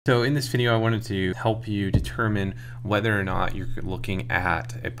So in this video, I wanted to help you determine whether or not you're looking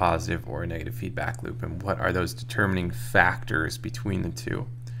at a positive or a negative feedback loop and what are those determining factors between the two.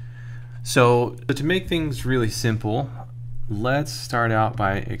 So to make things really simple, let's start out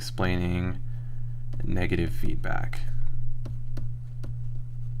by explaining negative feedback.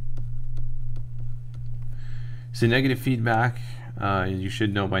 So negative feedback, you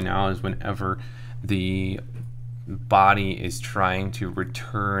should know by now, is whenever the body is trying to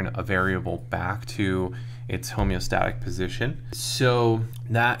return a variable back to its homeostatic position. So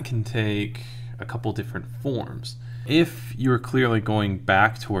that can take a couple different forms. If you're clearly going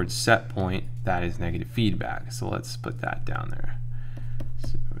back towards set point, that is negative feedback. So let's put that down there.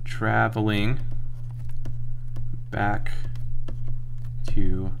 So traveling back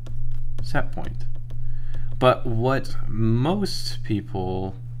to set point. But what most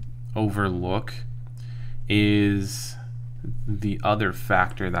people overlook is the other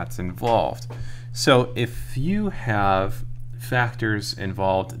factor that's involved. So if you have factors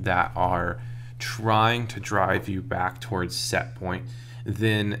involved that are trying to drive you back towards set point,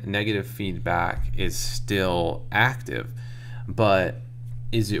 then negative feedback is still active. But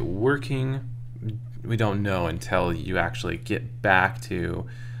is it working? We don't know until you actually get back to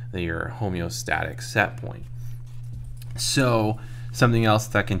your homeostatic set point. So something else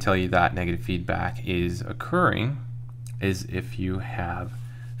that can tell you that negative feedback is occurring is if you have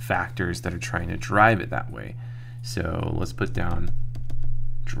factors that are trying to drive it that way. So let's put down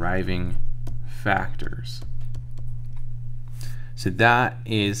driving factors. So that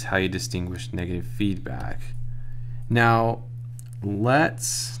is how you distinguish negative feedback. Now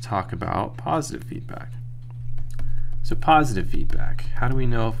let's talk about positive feedback. So positive feedback, how do we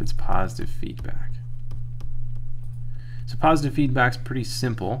know if it's positive feedback? So positive feedback is pretty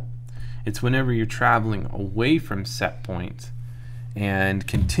simple. It's whenever you're traveling away from set point and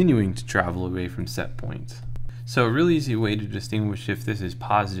continuing to travel away from set point. So a really easy way to distinguish if this is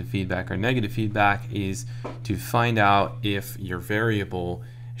positive feedback or negative feedback is to find out if your variable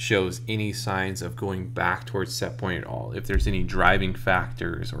shows any signs of going back towards set point at all, if there's any driving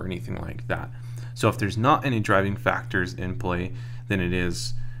factors or anything like that. So if there's not any driving factors in play, then it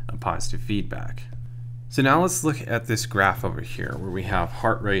is a positive feedback. So now let's look at this graph over here where we have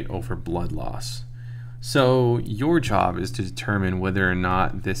heart rate over blood loss. So your job is to determine whether or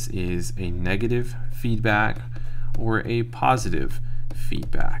not this is a negative feedback or a positive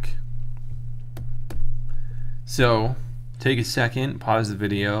feedback. So take a second, pause the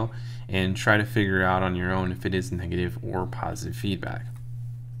video, and try to figure out on your own if it is negative or positive feedback.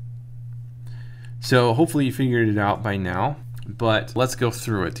 So hopefully you figured it out by now, but let's go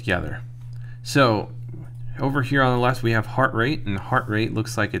through it together. So over here on the left we have heart rate, and heart rate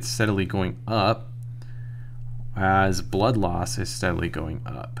looks like it's steadily going up as blood loss is steadily going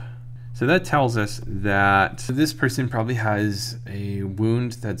up. So that tells us that this person probably has a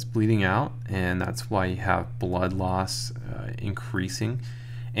wound that's bleeding out, and that's why you have blood loss increasing.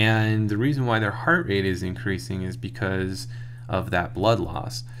 And the reason why their heart rate is increasing is because of that blood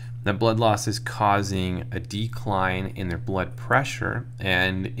loss. That blood loss is causing a decline in their blood pressure,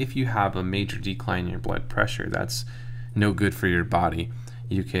 and if you have a major decline in your blood pressure, that's no good for your body.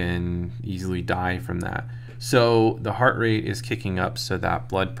 You can easily die from that. So the heart rate is kicking up so that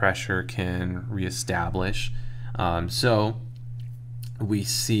blood pressure can reestablish. So we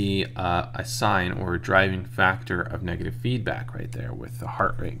see a sign or a driving factor of negative feedback right there with the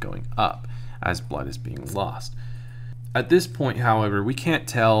heart rate going up as blood is being lost. At this point, however, we can't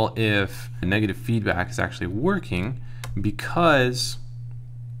tell if negative feedback is actually working because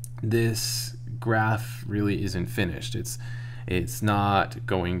this graph really isn't finished. It's not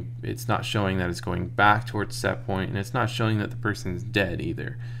showing that it's going back towards set point, and it's not showing that the person's dead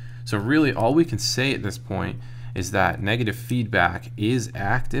either. So really all we can say at this point is that negative feedback is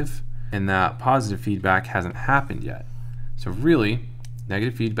active and that positive feedback hasn't happened yet. So really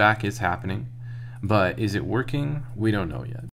negative feedback is happening, but is it working? We don't know yet.